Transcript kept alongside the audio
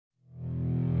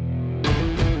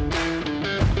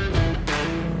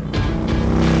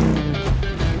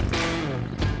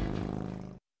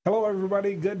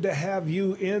everybody. Good to have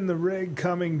you in the rig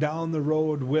coming down the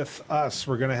road with us.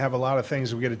 We're going to have a lot of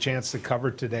things we get a chance to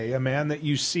cover today. A man that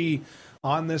you see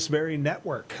on this very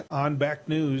network, on Beck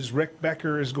News, Rick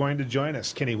Becker, is going to join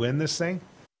us. Can he win this thing?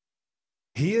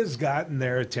 He has gotten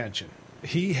their attention.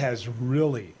 He has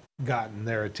really gotten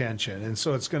their attention. And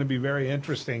so it's going to be very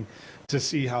interesting to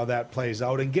see how that plays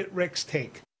out and get Rick's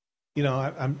take. You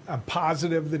know, I'm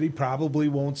positive that he probably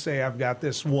won't say I've got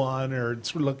this one or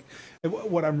it's look.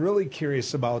 What I'm really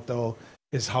curious about, though,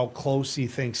 is how close he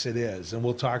thinks it is. And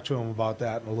we'll talk to him about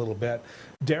that in a little bit.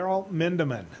 Daryl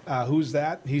Mindeman, who's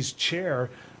that? He's chair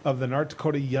of the North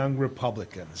Dakota Young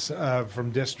Republicans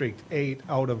from District 8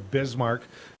 out of Bismarck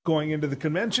going into the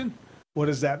convention. What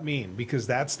does that mean? Because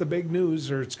that's the big news,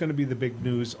 or it's going to be the big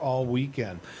news all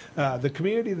weekend. The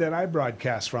community that I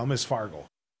broadcast from is Fargo.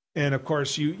 And, of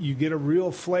course, you get a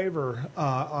real flavor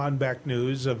on Beck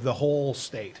News of the whole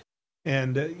state.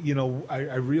 And, you know,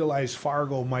 I realize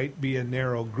Fargo might be a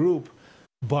narrow group,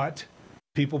 but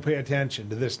people pay attention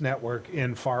to this network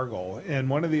in Fargo. And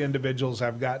one of the individuals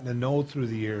I've gotten to know through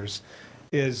the years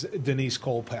is Denise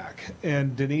Kolpack.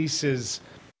 And Denise is,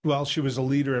 well, she was a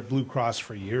leader at Blue Cross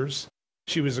for years.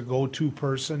 She was a go-to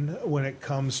person when it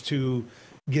comes to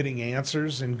getting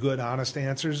answers and good, honest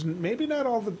answers. And maybe not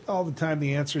all the time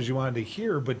the answers you wanted to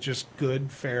hear, but just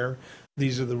good, fair,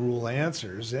 these are the rule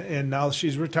answers. And now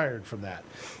she's retired from that.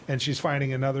 And she's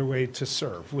finding another way to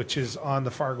serve, which is on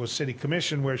the Fargo City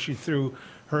Commission, where she threw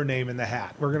her name in the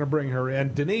hat. We're going to bring her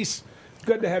in. Denise,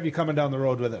 good to have you coming down the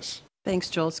road with us. Thanks,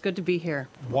 Joel. It's good to be here.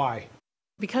 Why?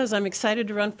 Because I'm excited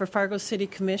to run for Fargo City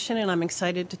Commission, and I'm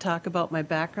excited to talk about my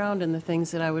background and the things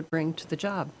that I would bring to the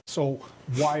job. So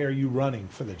why are you running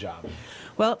for the job?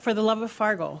 Well, for the love of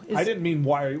Fargo. I didn't mean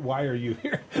why are you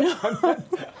here? I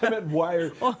meant why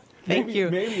are... Well, thank you.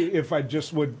 Maybe if I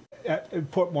just would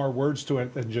put more words to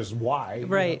it than just why.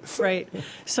 Right, right.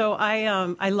 So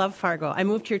I love Fargo. I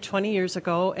moved here 20 years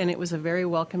ago, and it was a very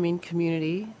welcoming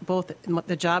community, both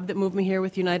the job that moved me here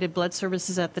with United Blood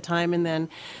Services at the time, and then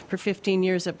for 15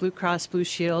 years at Blue Cross Blue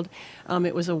Shield.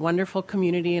 It was a wonderful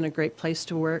community and a great place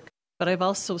to work. But I've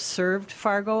also served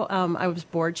Fargo. I was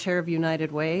board chair of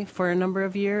United Way for a number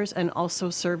of years and also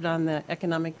served on the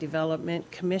Economic Development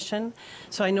Commission.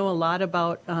 So I know a lot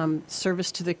about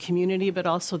service to the community, but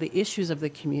also the issues of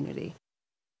the community.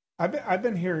 I've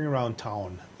been hearing around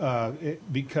town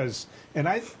because, and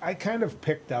I kind of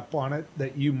picked up on it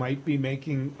that you might be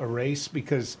making a race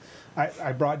because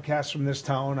I broadcast from this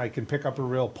town. I can pick up a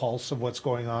real pulse of what's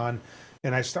going on.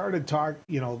 And I started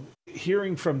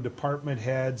hearing from department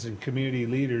heads and community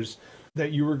leaders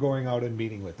that you were going out and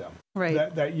meeting with them.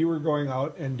 Right. That you were going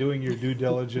out and doing your due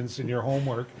diligence and your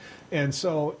homework. And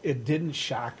so it didn't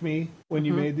shock me when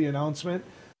you made the announcement.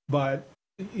 But,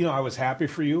 you know, I was happy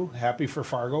for you, happy for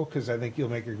Fargo, because I think you'll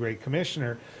make a great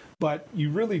commissioner. But you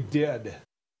really did,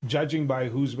 judging by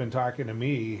who's been talking to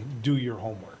me, do your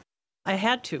homework. I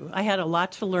had to. I had a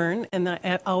lot to learn, and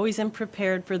I always am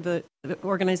prepared for the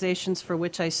organizations for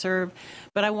which I serve,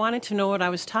 but I wanted to know what I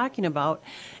was talking about.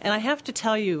 And I have to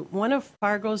tell you, one of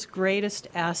Fargo's greatest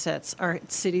assets are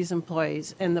its city's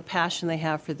employees and the passion they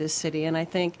have for this city. And I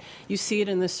think you see it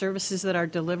in the services that are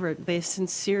delivered. They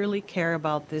sincerely care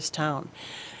about this town.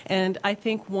 And I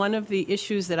think one of the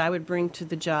issues that I would bring to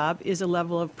the job is a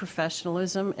level of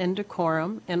professionalism and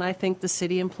decorum, and I think the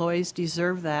city employees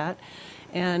deserve that.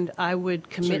 And I would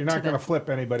commit to that. So you're not going to flip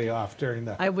anybody off during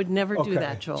that? I would never do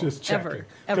that, Joel. Just checking.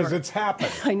 Ever. Because it's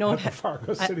happened I know at the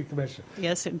Fargo City Commission.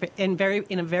 Yes, in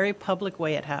a very public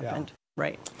way it happened. Yeah.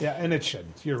 Right. Yeah, and it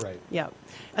shouldn't. You're right. Yeah.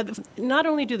 Not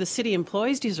only do the city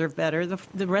employees deserve better,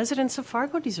 the residents of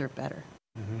Fargo deserve better.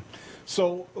 Mm-hmm.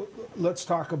 So let's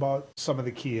talk about some of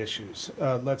the key issues.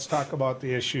 Let's talk about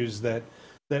the issues that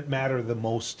matter the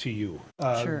most to you.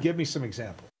 Sure. Give me some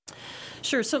examples.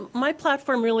 Sure. So my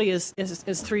platform really is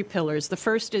three pillars. The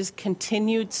first is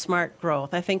continued smart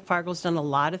growth. I think Fargo's done a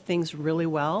lot of things really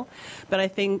well, but I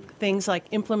think things like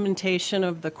implementation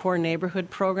of the core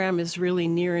neighborhood program is really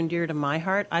near and dear to my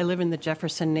heart. I live in the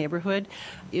Jefferson neighborhood.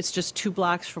 It's just 2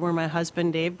 blocks from where my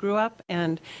husband Dave grew up,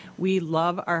 and we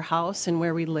love our house and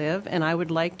where we live, and I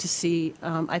would like to see,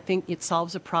 I think it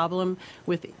solves a problem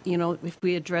with, if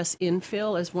we address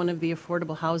infill as one of the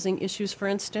affordable housing issues, for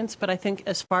instance, but I think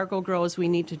as Fargo grows, we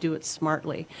need to do it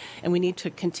smartly. And we need to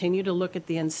continue to look at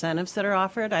the incentives that are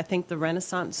offered. I think the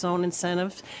Renaissance Zone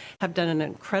incentives have done an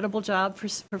incredible job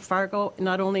for Fargo.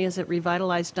 Not only has it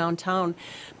revitalized downtown,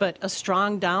 but a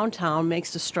strong downtown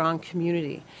makes a strong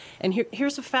community. And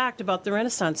here's a fact about the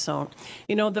Renaissance Zone.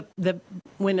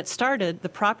 When it started, the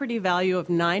property value of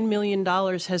 $9 million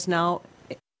has now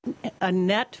a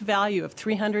net value of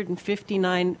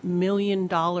 $359 million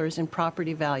in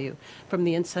property value from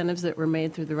the incentives that were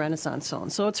made through the Renaissance Zone.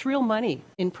 So it's real money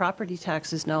in property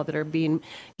taxes now that are being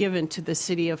given to the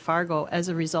city of Fargo as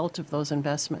a result of those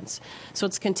investments. So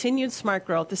it's continued smart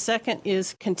growth. The second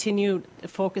is continued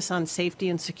focus on safety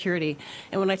and security.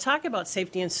 And when I talk about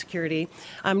safety and security,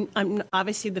 I'm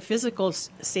obviously the physical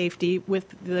safety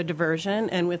with the diversion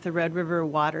and with the Red River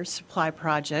Water Supply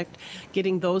Project,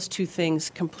 getting those two things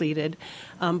completed.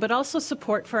 But also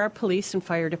support for our police and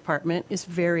fire department is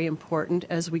very important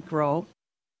as we grow.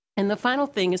 And the final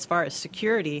thing, as far as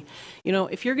security,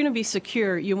 if you're going to be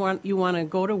secure, you want to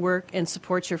go to work and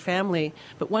support your family.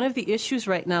 But one of the issues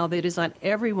right now that is on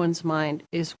everyone's mind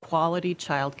is quality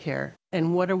childcare.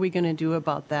 And what are we going to do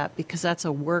about that? Because that's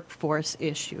a workforce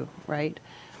issue, right?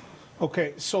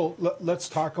 Okay, so let's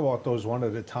talk about those one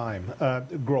at a time.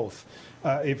 Growth.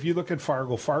 If you look at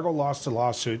Fargo, Fargo lost a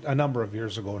lawsuit a number of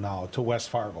years ago now to West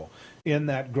Fargo in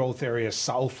that growth area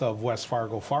south of West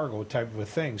Fargo type of a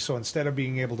thing. So instead of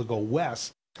being able to go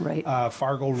west, right.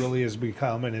 Fargo really has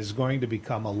become and is going to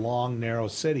become a long, narrow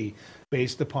city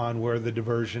based upon where the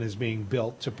diversion is being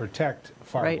built to protect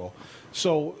Fargo. Right.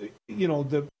 So,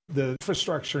 the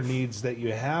infrastructure needs that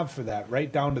you have for that, right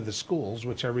down to the schools,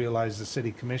 which I realize the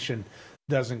city commission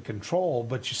doesn't control,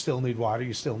 but you still need water,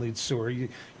 you still need sewer.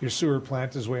 Your sewer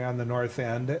plant is way on the north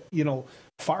end.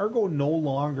 Fargo no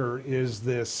longer is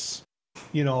this,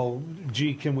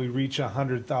 can we reach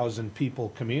 100,000 people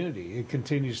community? It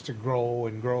continues to grow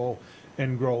and grow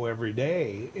and grow every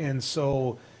day. And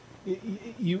so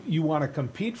you want to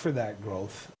compete for that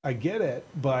growth. I get it,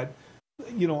 but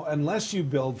unless you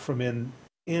build from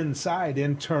inside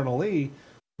internally,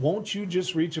 won't you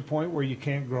just reach a point where you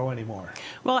can't grow anymore?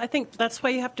 Well, I think that's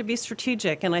why you have to be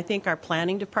strategic. And I think our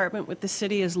planning department with the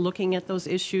city is looking at those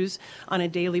issues on a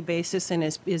daily basis and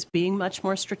is being much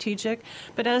more strategic.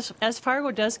 But as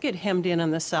Fargo does get hemmed in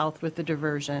on the south with the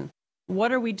diversion,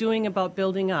 what are we doing about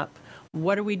building up?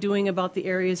 What are we doing about the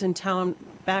areas in town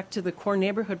back to the core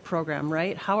neighborhood program,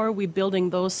 right? How are we building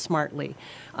those smartly?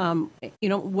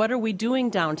 What are we doing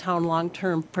downtown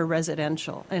long-term for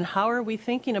residential? And how are we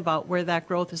thinking about where that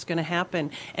growth is going to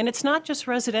happen? And it's not just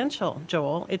residential,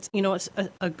 Joel. It's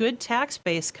a good tax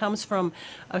base comes from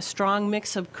a strong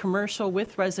mix of commercial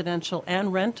with residential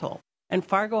and rental. And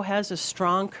Fargo has a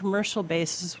strong commercial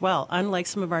base as well, unlike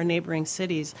some of our neighboring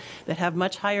cities that have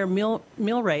much higher mill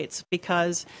rates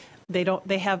because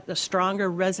they have a stronger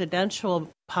residential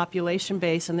population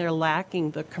base and they're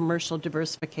lacking the commercial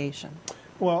diversification.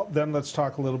 Well, then let's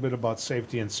talk a little bit about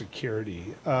safety and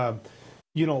security.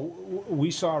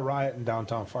 We saw a riot in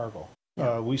downtown Fargo.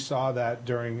 Yeah. We saw that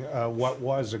during what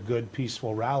was a good,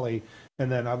 peaceful rally, and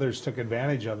then others took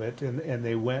advantage of it, and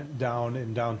they went down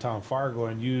in downtown Fargo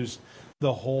and used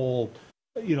the whole,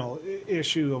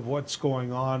 issue of what's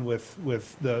going on with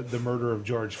the murder of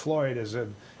George Floyd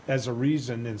as a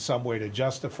reason in some way to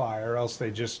justify, or else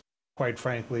they just, quite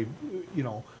frankly,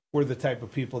 were the type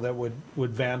of people that would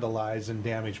vandalize and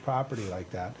damage property like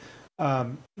that.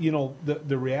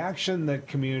 The reaction that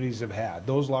communities have had,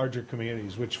 those larger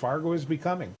communities, which Fargo is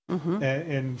becoming, mm-hmm.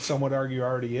 and some would argue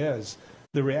already is,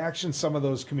 the reaction some of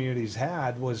those communities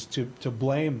had was to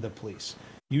blame the police.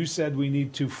 You said we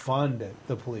need to fund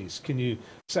the police. Can you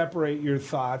separate your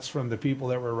thoughts from the people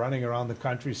that were running around the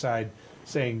countryside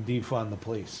saying defund the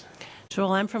police?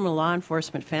 Joel, I'm from a law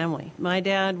enforcement family. My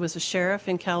dad was a sheriff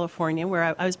in California,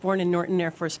 where I was born in Norton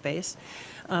Air Force Base.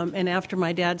 And after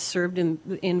my dad served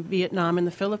in Vietnam and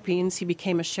the Philippines, he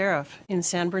became a sheriff in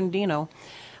San Bernardino.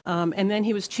 And then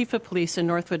he was chief of police in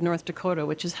Northwood, North Dakota,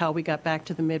 which is how we got back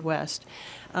to the Midwest.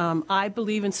 I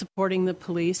believe in supporting the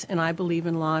police, and I believe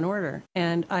in law and order.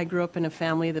 And I grew up in a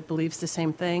family that believes the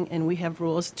same thing, and we have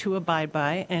rules to abide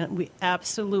by, and we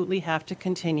absolutely have to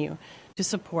continue to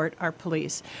support our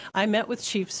police. I met with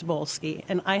Chief Cebulski,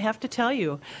 and I have to tell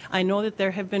you, I know that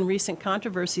there have been recent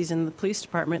controversies in the police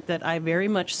department that I very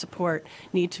much support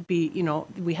need to be,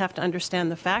 we have to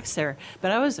understand the facts there.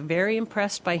 But I was very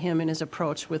impressed by him and his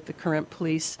approach with the current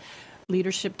police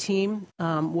leadership team,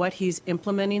 what he's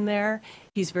implementing there.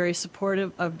 He's very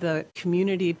supportive of the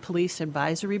Community Police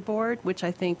Advisory Board, which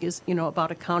I think is, about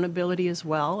accountability as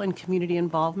well and community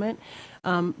involvement.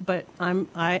 But I'm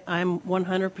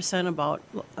 100% about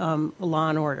law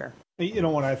and order.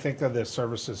 When I think of the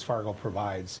services Fargo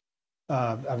provides,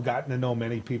 I've gotten to know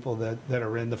many people that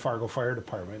are in the Fargo Fire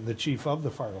Department, the chief of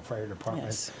the Fargo Fire Department.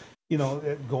 Yes.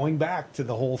 Going back to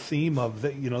the whole theme of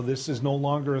this is no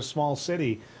longer a small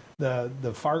city.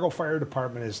 The Fargo Fire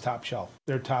Department is top shelf.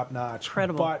 They're top notch.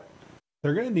 Incredible. But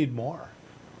they're going to need more.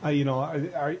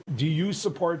 Do you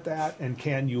support that, and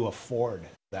can you afford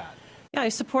that? Yeah, I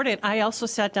support it. I also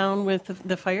sat down with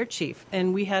the fire chief,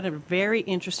 and we had a very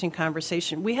interesting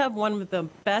conversation. We have one of the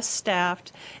best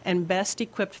staffed and best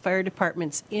equipped fire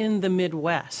departments in the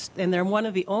Midwest, and they're one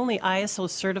of the only ISO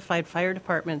certified fire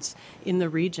departments in the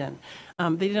region.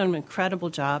 They did an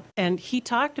incredible job, and he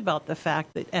talked about the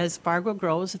fact that as Fargo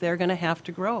grows, they're going to have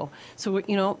to grow. So,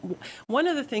 you know, one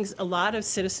of the things a lot of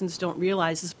citizens don't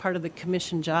realize as part of the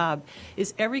commission job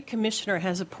is every commissioner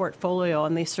has a portfolio,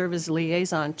 and they serve as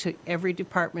liaison to every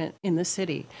department in the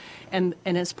city. And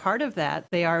as part of that,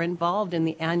 they are involved in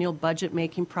the annual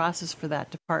budget-making process for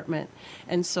that department.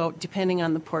 And so depending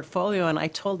on the portfolio, and I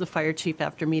told the fire chief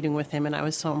after meeting with him, and I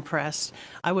was so impressed,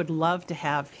 I would love to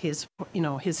have his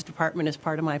department as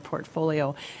part of my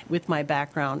portfolio with my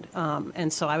background.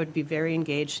 And so I would be very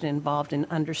engaged and involved in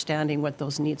understanding what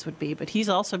those needs would be. But he's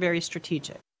also very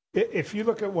strategic. If you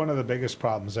look at one of the biggest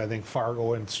problems I think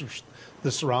Fargo and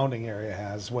the surrounding area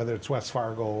has, whether it's West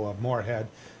Fargo or Moorhead,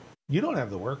 you don't have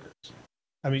the workers.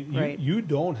 I mean, Right. you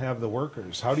don't have the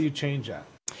workers. How do you change that?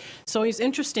 So it's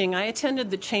interesting. I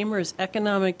attended the Chamber's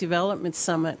Economic Development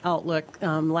Summit Outlook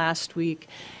last week.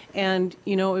 And,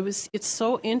 you know, it's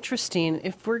so interesting.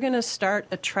 If we're going to start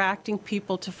attracting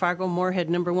people to Fargo Moorhead,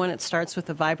 number one, it starts with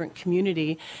a vibrant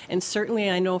community. And certainly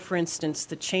I know, for instance,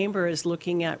 the Chamber is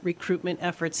looking at recruitment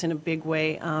efforts in a big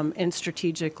way and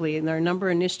strategically. And there are a number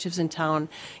of initiatives in town,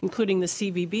 including the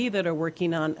CVB, that are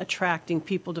working on attracting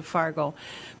people to Fargo.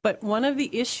 But one of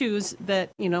the issues that,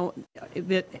 you know,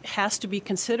 that has to be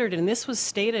considered, and this was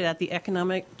stated at the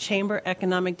Chamber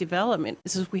Economic Development,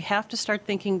 is we have to start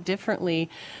thinking differently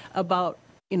about,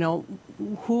 you know,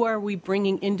 who are we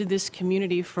bringing into this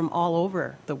community from all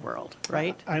over the world,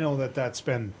 right? I know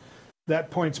that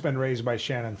point's been raised by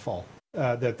Shannon Fall,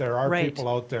 that there are Right. people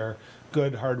out there,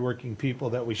 good, hardworking people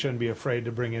that we shouldn't be afraid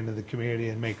to bring into the community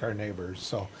and make our neighbors.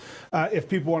 So if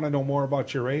people want to know more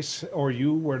about your race or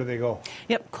you, where do they go?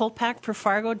 Yep,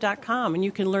 kolpackforfargo.com, and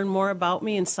you can learn more about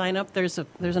me and sign up. There's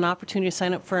an opportunity to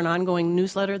sign up for an ongoing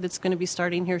newsletter that's going to be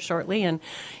starting here shortly. And,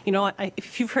 you know,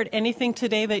 if you've heard anything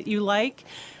today that you like,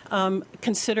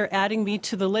 consider adding me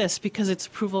to the list because it's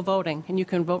approval voting, and you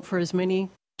can vote for as many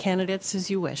candidates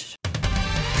as you wish.